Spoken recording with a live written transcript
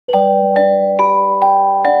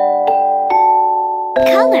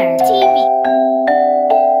Color TV.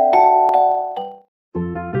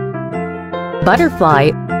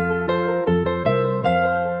 Butterfly.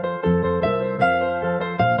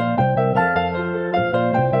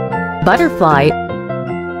 Butterfly.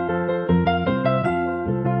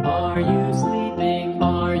 Are you sleeping?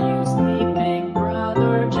 Are you sleeping,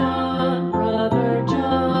 Brother John? Brother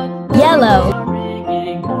John. Yellow. Bells are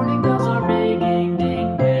ringing, morning bells are ringing,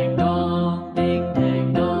 ding dang dong, ding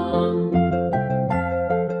dang dong.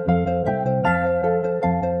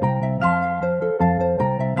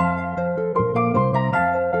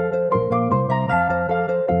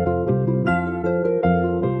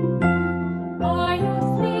 Are you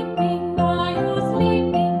sleeping? Are you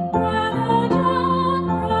sleeping, Brother John?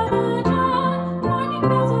 Brother John. Morning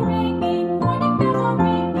bells are ringing,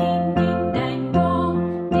 ding dang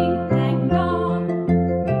dong, ding dang dong.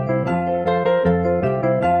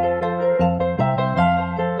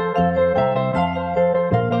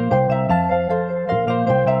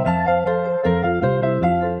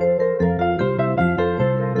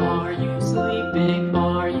 Are you sleeping?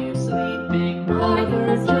 Are you sleeping,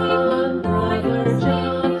 Brother John? Brother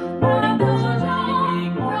John. Morning bells are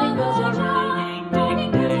ringing,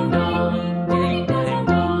 ding dang dong, ding dang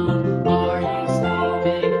dong. Are you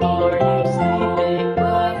sleeping? Are you sleeping,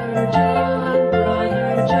 Brother John?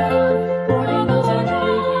 Brother John. Morning bells are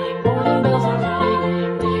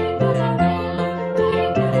ringing, ding dang dong,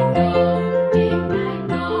 ding dang dong, ding dang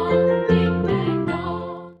dong, ding dang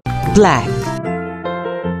dong. Black.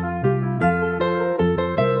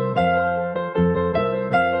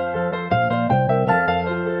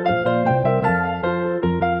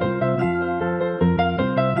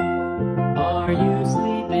 Are you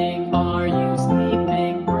sleeping? Are you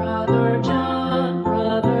sleeping, Brother John?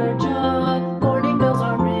 Brother John. Morning bells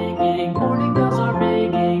are ringing,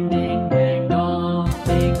 ding dang dong,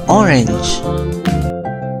 ding dang Orange. dong.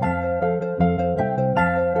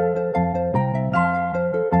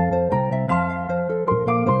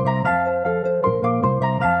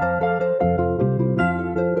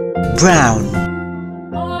 Brown.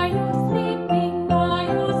 Are you sleeping? Are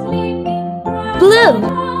you sleeping, Brother Blue.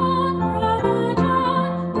 John? Brother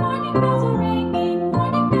John. Morning bells are ringing,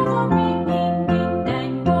 ding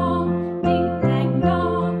dang dong, ding dang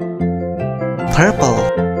dong. Purple.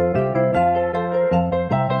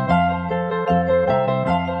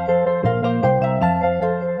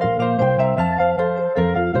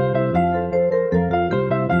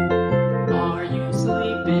 Are you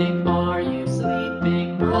sleeping? Are you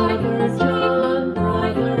sleeping, Brother John?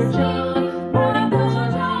 Brother John. Morning bells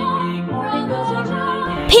are ringing,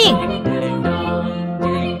 Pink. ding dang dong,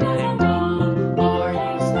 ding dang dong. Are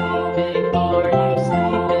you sleeping? Are you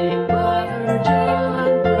sleeping, Brother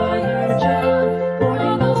John? Brother John.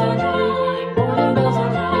 Morning bells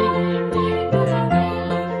are ringing, ding dang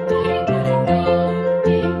dong, ding dang dong,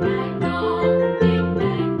 ding dang dong, ding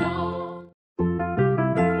dang dong.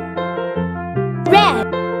 Red.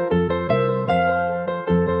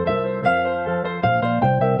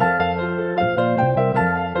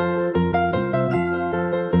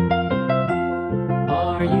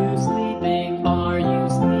 Are you sleeping? Are you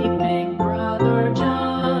sleeping, Brother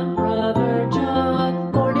John? Brother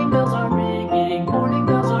John. Morning bells are ringing,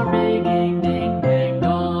 ding dang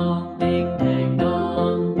dong, ding dang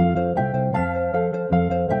dong.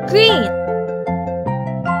 Green.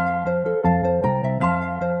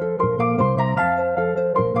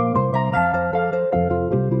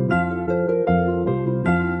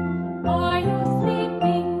 Are you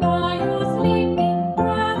sleeping? Are you sleeping,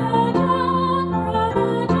 Brother John?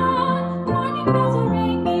 Brother John. Morning bells are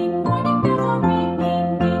ringing,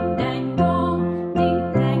 ding dang dong,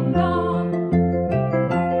 ding dang dong.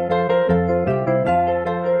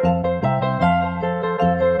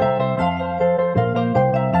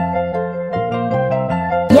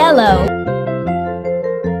 Yellow.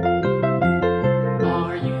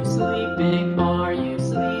 Are you sleeping? Are you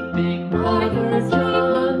sleeping, Brother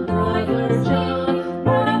John? Brother John.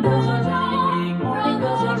 Morning bells are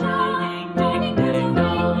ringing, ding dang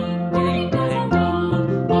dong, ding dang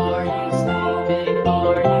dong. Are you sleeping?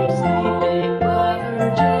 Are you sleeping,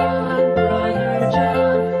 Brother John? Brother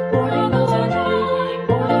John. Morning bells are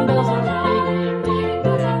ringing, ding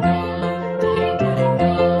dang dong, ding dang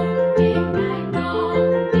dong, ding dang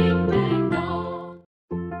dong, ding dang dong.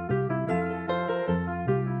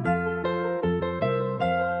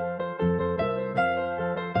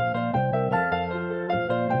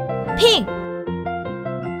 Pink.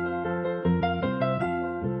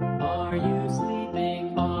 Are you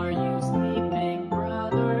sleeping? Are you sleeping,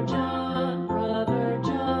 Brother John? Brother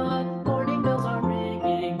John. Morning bells are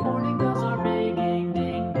ringing,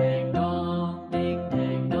 ding dang dong, ding dang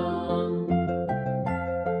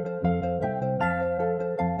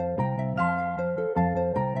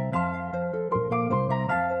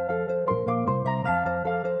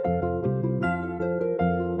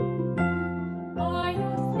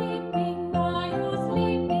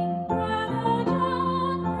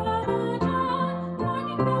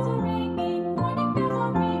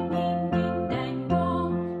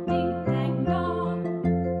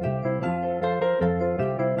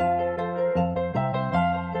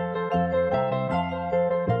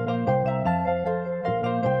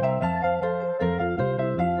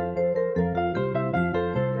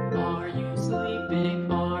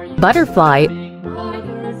butterfly